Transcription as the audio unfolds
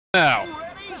Now.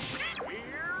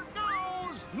 Here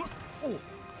goes. Oh.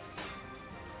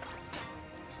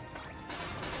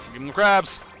 Give him the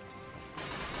crabs.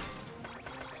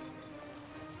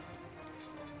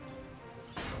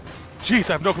 Jeez,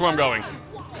 I have no clue where I'm going.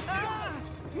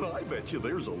 I bet you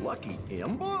there's a lucky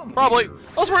emblem. Probably. here.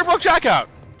 Oh, that's where I broke Jack out.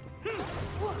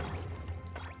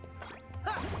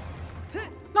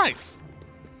 Nice.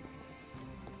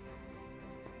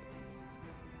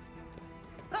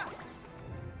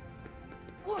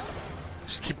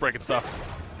 Just keep breaking stuff.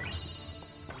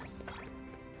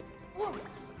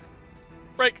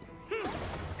 Break.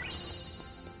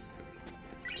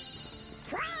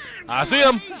 I see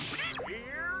him.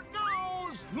 Here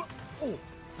goes. Oh.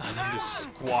 And then just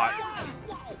squat.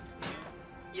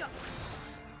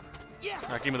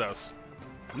 Alright, give me those.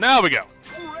 Now we go.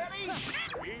 Ready?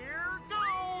 Here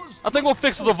goes. I think we'll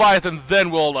fix the Leviathan,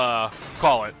 then we'll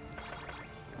call it.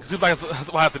 Seems like that's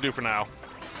what I have to do for now.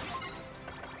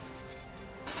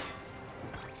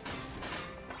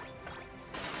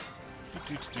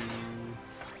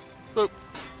 Boop.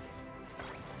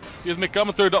 Excuse me,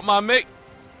 coming through. Don't mind me.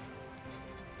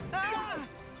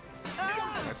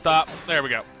 Alright, stop. There we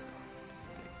go.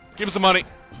 Give me some money.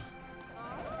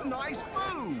 Nice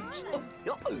moves.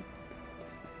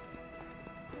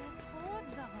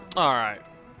 Alright.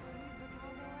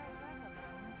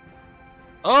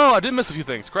 Oh, I did miss a few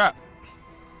things. Crap.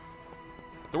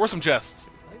 There were some chests.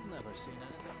 I've never seen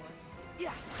anything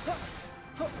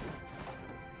like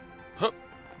Hup.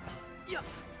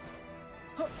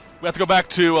 We have to go back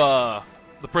to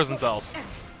the prison cells.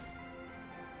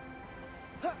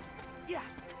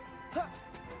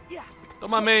 Don't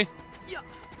mind me.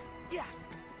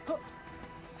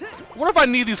 I wonder if I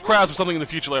need these crabs for something in the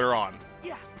future later on.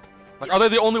 Like, are they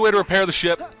the only way to repair the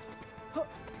ship?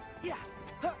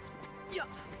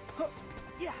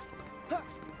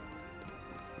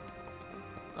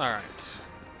 Alright.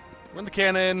 We're in the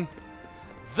cannon.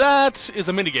 That is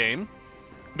a minigame.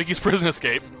 Mickey's Prison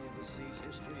Escape. an overseas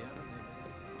history ever.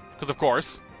 Because, of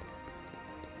course.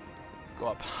 Go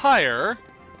up higher.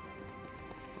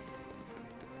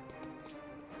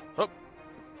 Oh.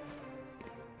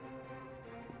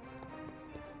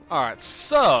 Alright,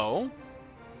 so...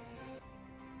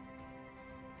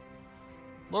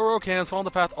 Lower row cannons, follow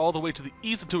the path all the way to the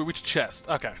east until we reach a chest.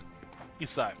 Okay.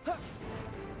 East side.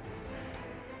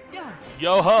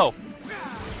 Yo-ho!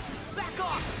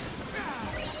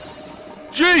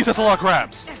 Jeez, that's a lot of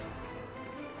crabs!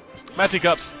 Mad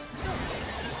teacups.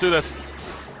 Let's do this.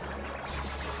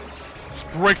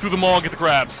 Just break through them all and get the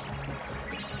crabs.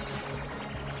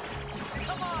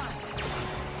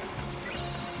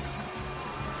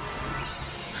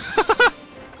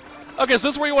 Okay, so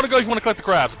this is where you want to go if you want to collect the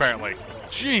crabs, apparently.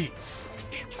 Jeez.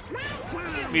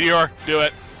 Meteor, do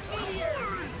it.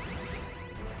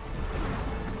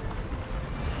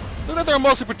 Look like they're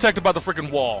mostly protected by the freaking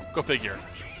wall. Go figure.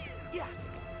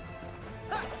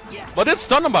 But it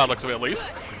stunned them by the looks of it, at least.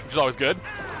 Which is always good.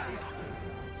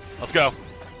 Let's go.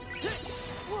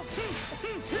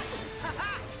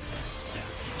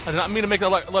 I did not mean to make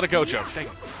that let it go joke. Dang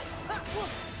it.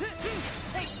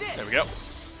 There we go.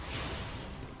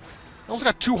 I almost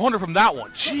got 200 from that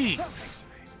one. Jeez.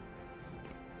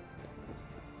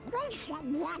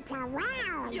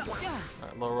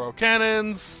 Alright, low row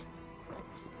cannons.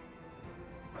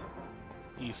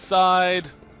 East side.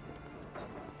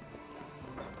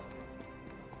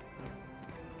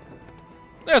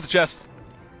 There's the chest.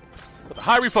 With a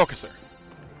high refocuser.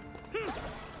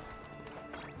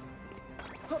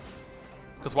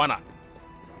 Because why not?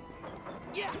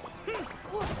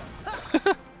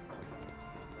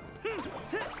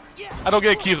 I don't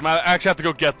get keys, I actually have to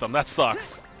go get them. That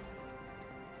sucks.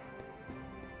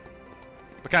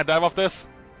 But can I dive off this?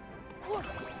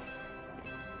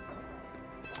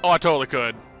 Oh, I totally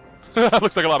could. That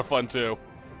looks like a lot of fun, too.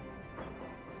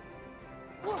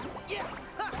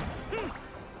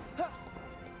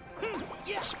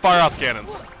 Just fire out the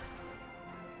cannons.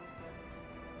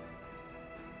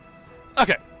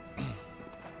 Okay.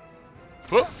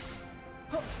 Whoop.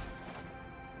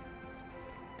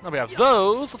 Now we have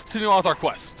those. Let's continue on with our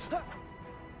quest.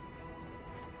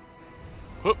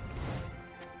 Whoop.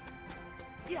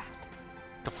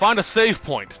 To find a save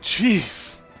point.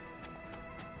 Jeez.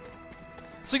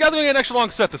 So you guys are going to get an extra long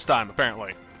set this time,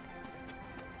 apparently.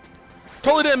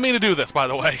 Totally didn't mean to do this, by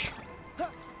the way.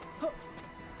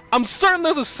 I'm certain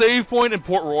there's a save point in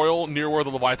Port Royal near where the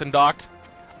Leviathan docked.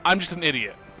 I'm just an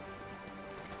idiot.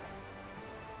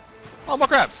 Oh, more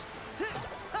crabs.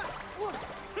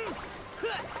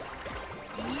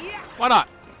 Why not?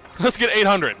 Let's get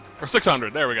 800. Or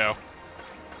 600. There we go.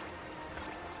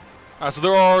 Alright, so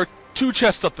there are 2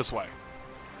 chests up this way.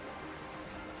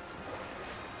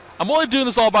 I'm only doing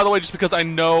this all, by the way, just because I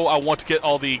know I want to get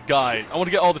all the guide. I want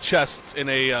to get all the chests in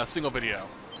a single video.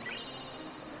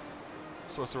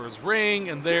 Sorcerer's Ring,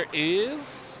 and there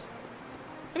is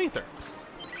an ether.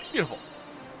 Beautiful.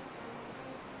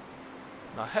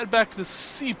 Now head back to the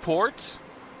seaport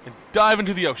and dive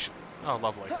into the ocean. Oh,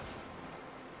 lovely.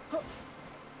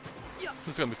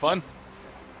 This is gonna be fun.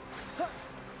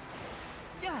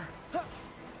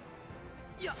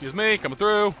 Excuse me, coming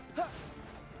through.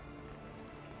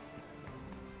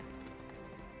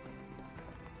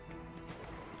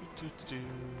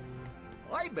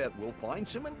 I bet we'll find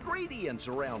some ingredients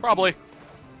around Probably.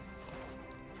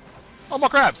 Oh, more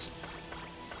crabs.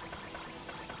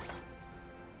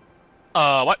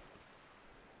 What?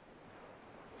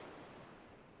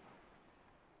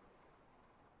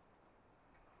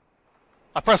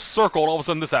 I pressed circle and all of a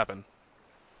sudden this happened.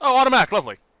 Oh, automatic,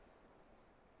 lovely.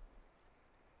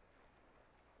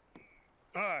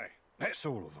 Aye, that's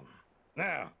all of them.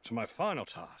 Now, to my final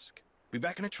task. Be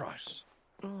back in a trice.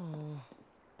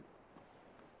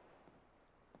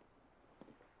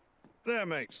 There,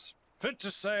 mates. Fit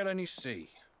to sail any sea.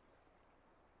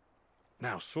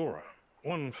 Now, Sora,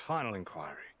 one final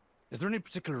inquiry. Is there any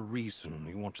particular reason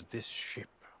you wanted this ship?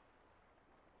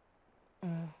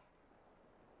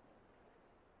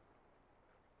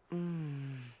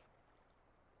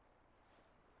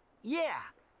 Yeah.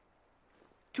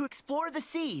 To explore the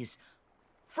seas.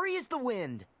 Free as the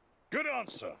wind. Good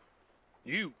answer.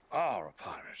 You are a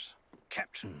pirate.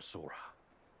 Captain Sora.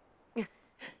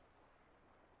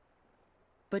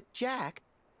 But Jack,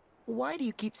 why do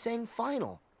you keep saying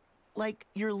final? Like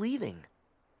you're leaving.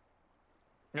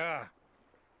 Ah,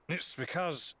 it's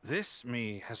because this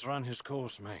me has run his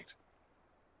course, mate.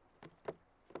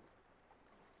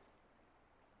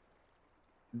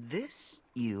 This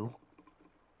you?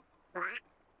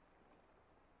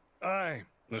 Aye,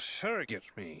 the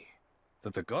surrogate me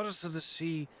that the goddess of the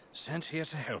sea sent here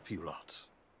to help you lot.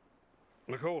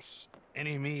 Of course,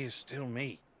 any me is still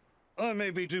me. I may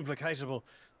be duplicatable,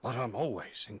 but I'm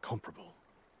always incomparable.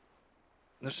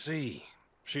 The sea,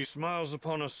 she smiles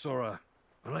upon us, Sora,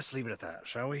 and let's leave it at that,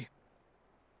 shall we?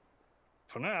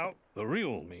 For now, the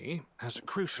real me has a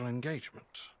crucial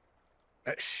engagement.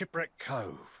 At Shipwreck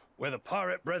Cove, where the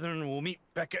pirate brethren will meet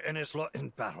Beckett and his lot in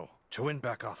battle to win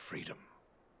back our freedom.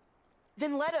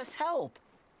 Then let us help.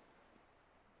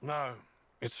 No,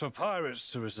 it's for pirates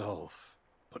to resolve,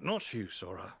 but not you,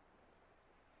 Sora.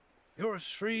 You're as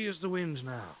free as the wind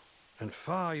now, and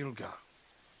far you'll go.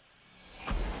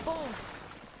 Oh.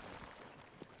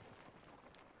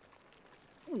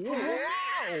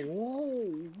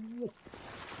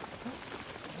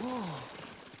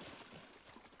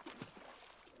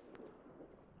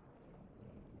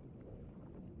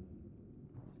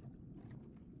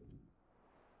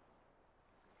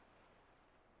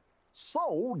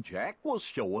 So, Jack was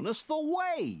showing us the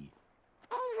way.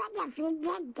 Even if you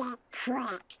did get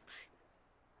tricked.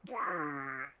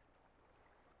 Grr.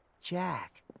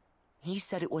 Jack, he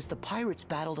said it was the pirates'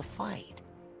 battle to fight.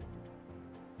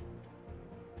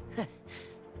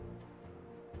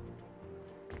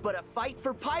 But a fight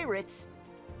for pirates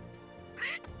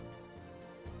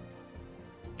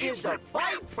is a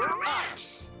fight for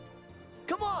us!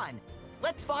 Come on,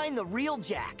 let's find the real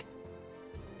Jack.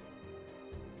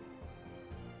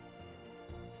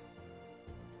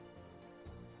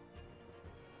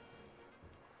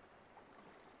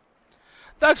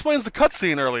 That explains the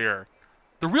cutscene earlier.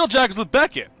 The real Jack is with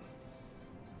Beckett.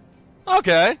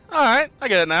 Okay, alright, I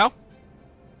get it now.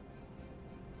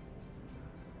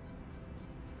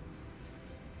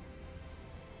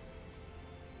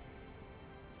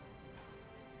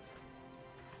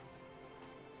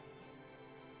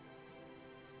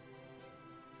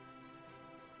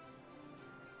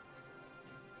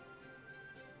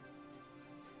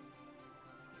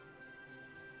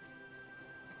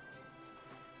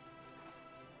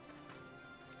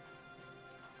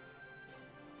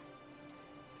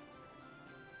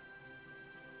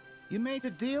 You made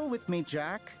a deal with me,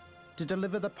 Jack, to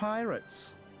deliver the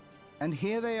pirates. And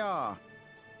here they are.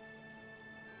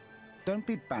 Don't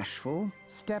be bashful.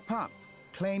 Step up.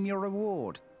 Claim your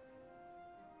reward.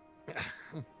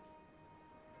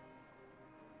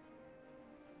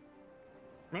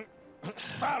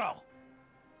 Sparrow!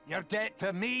 Your debt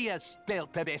to me is still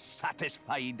to be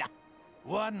satisfied.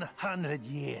 100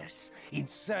 years in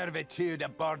servitude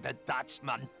aboard the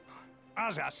Dutchman.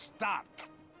 As a start.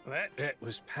 That debt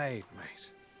was paid, mate.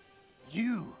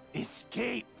 You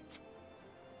escaped.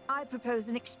 I propose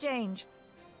an exchange.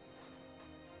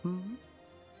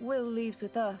 Will leaves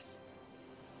with us,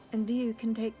 and you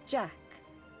can take Jack.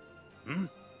 Hmm?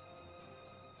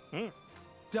 Hmm?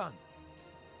 Done.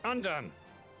 Undone.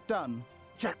 Done.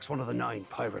 Jack's one of the 9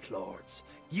 pirate lords.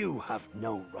 You have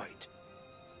no right.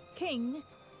 King,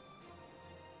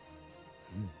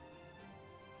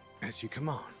 As you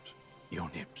command, your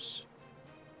nips.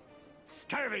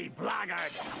 Scurvy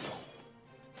blackguard!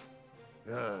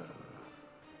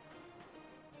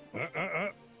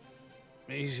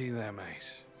 Easy there,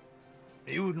 mate.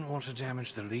 You wouldn't want to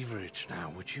damage the leverage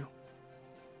now, would you?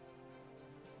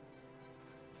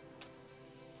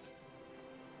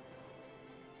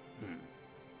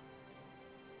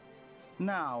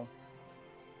 Now.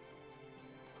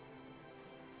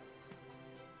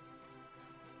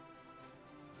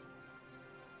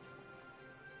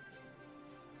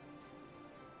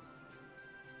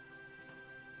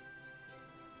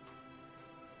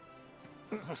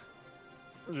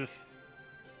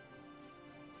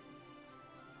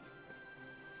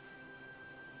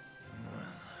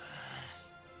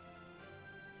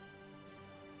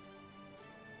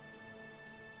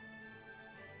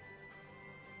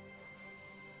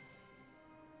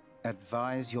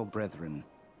 Advise your brethren.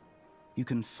 You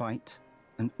can fight,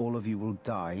 and all of you will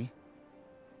die,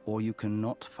 or you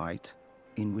cannot fight,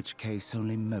 in which case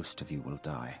only most of you will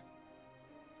die.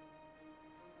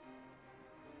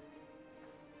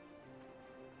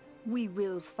 we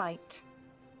will fight.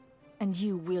 And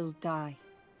you will die.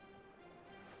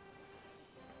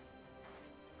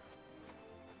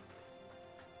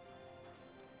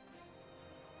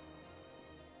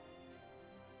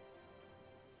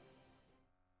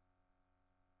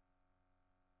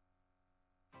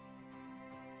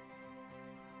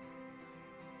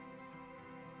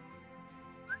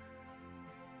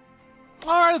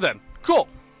 Alright then, cool.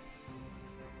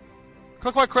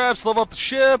 Collect white crabs to level up the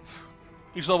ship.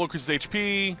 Each level increases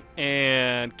HP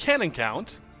and cannon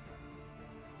count.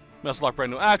 You also unlock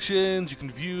brand new actions. You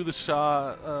can view the ship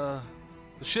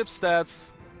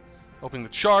stats, opening the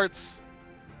charts.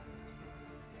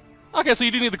 Okay, so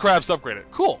you do need the crabs to upgrade it.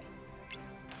 Cool.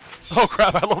 Oh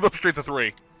crap! I leveled up straight to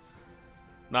 3.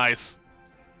 Nice.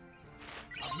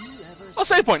 Oh,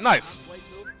 save point. Nice.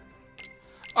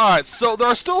 Alright, so there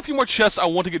are still a few more chests I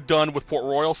want to get done with Port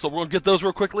Royal, so we're going to get those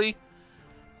real quickly.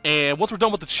 And once we're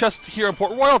done with the chests here in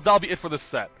Port Royal, that'll be it for this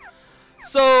set.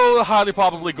 So, highly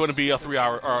probably going to be a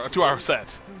 3-hour or a 2-hour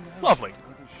set. Lovely.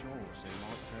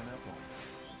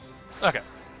 Okay.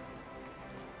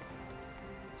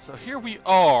 So here we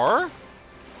are.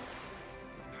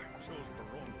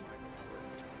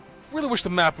 Really wish the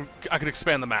map, I could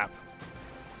expand the map.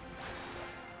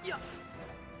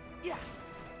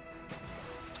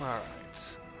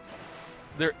 Alright.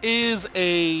 There is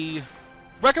a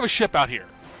wreck of a ship out here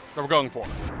that we're going for.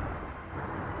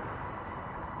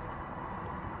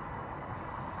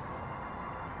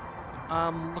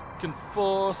 I'm looking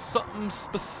for something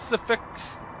specific.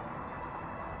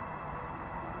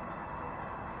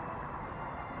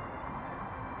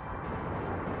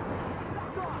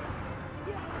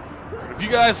 If you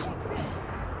guys...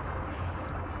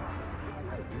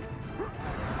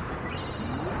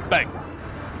 Bang.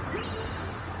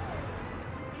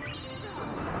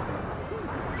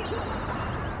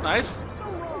 Nice.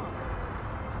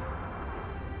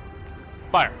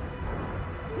 Fire.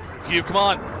 You, come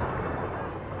on.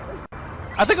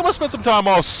 I think I'm gonna spend some time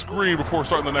off screen before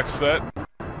starting the next set.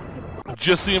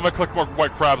 Just seeing if I collect more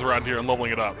white crabs around here and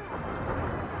leveling it up.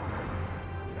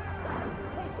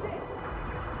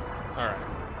 Alright.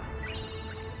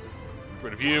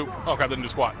 Rid of you. Oh crap, didn't do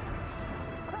squat.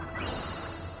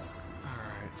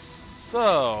 Alright,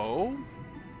 so...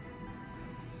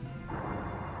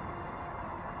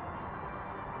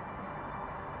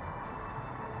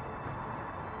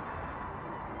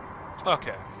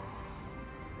 Okay.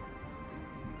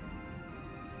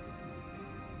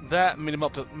 That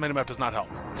minimap does not help.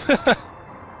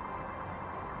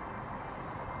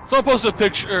 Someone posted a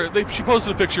picture. She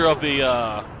posted a picture of the,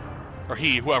 or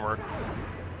he, whoever,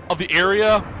 of the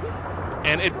area,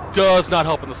 and it does not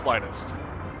help in the slightest.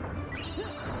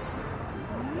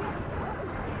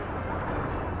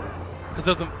 It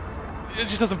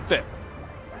just doesn't fit.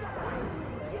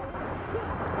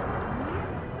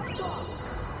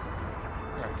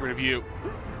 Alright, get rid of you.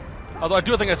 Although I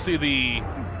do think I see the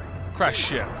crashed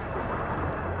ship.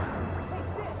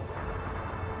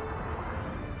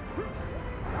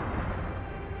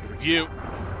 Get rid of you.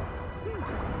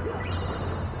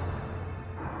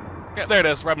 Yeah, there it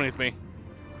is, right beneath me.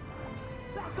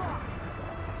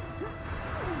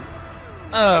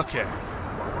 Okay.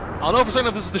 I'll know for certain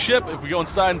if this is the ship if we go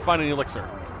inside and find an elixir.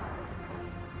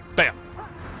 Bam.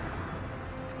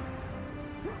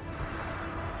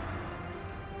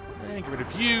 And get rid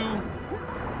of you.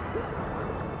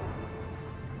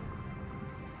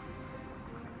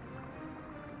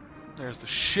 There's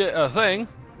the thing.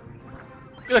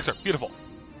 Elixir, beautiful.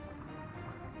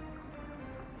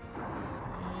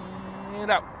 And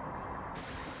out.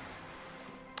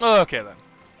 Okay then.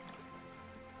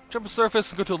 Jump the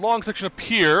surface and go to a long section of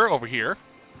pier over here.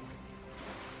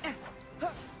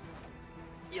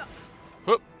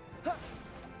 Whoop.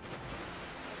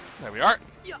 There we are.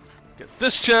 Get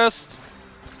this chest.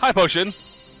 High potion.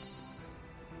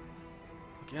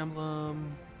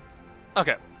 Emblem.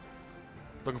 Okay.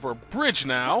 Looking for a bridge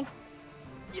now.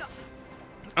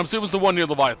 I'm assuming it was the one near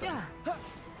Leviathan.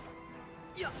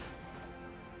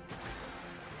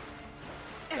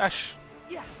 Dash.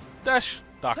 Dash.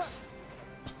 Docks.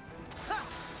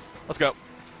 Let's go.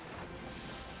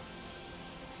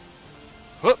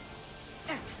 Whoop.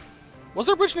 Was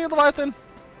there a bridge near Leviathan?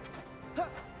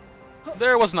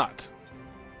 There was not.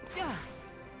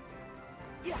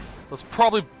 Let's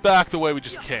probably back the way we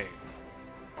just came.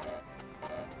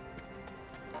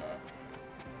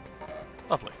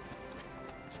 Lovely.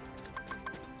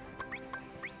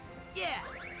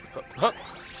 Hup, hup.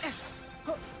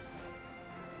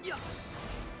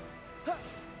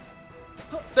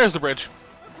 There's the bridge.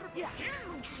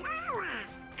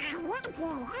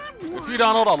 If you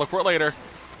Donald, I'll look for it later.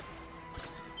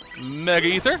 Mega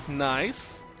Ether,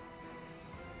 nice.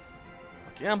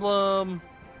 Lucky Emblem.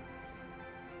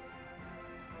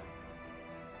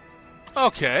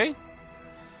 Okay.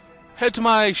 Head to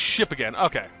my ship again.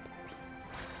 Okay.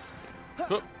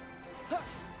 Whoop.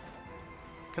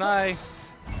 Can I?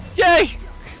 Yay!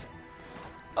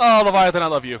 Oh, Leviathan, I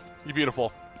love you. You're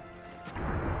beautiful.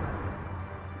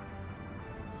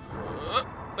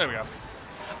 There we go.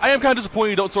 I am kind of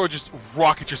disappointed you don't sort of just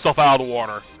rocket yourself out of the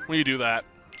water when you do that.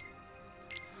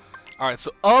 Alright,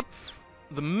 so up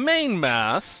the main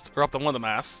mast, or up to one of the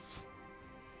masts,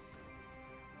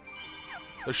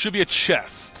 there should be a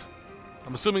chest.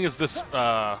 I'm assuming it's this,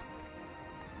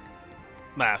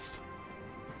 mast.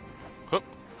 Hup,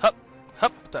 hup,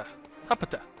 hup, da, hup,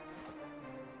 da.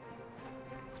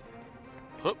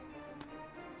 Hup.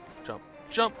 Jump,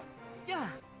 jump.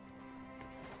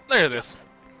 There it is.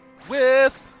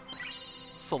 With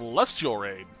Celestial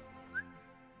Raid.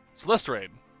 Celestial Raid.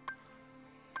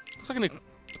 Looks like an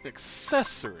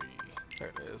accessory. There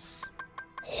it is.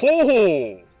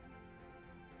 Ho!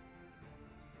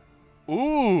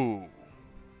 Ooh.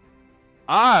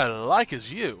 I like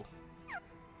as you.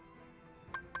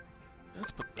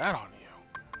 Let's put that on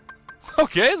you.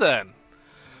 Okay, then.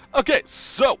 Okay,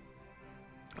 so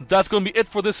that's going to be it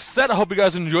for this set. I hope you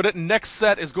guys enjoyed it. Next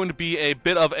set is going to be a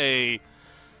bit of a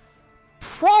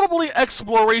probably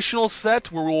explorational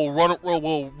set where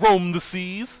we'll roam the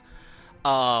seas.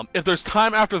 If there's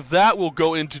time after that, we'll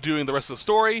go into doing the rest of the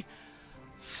story.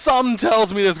 Some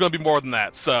tells me there's going to be more than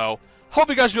that. So, hope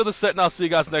you guys enjoyed this set, and I'll see you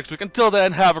guys next week. Until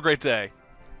then, have a great day.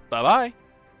 Bye-bye.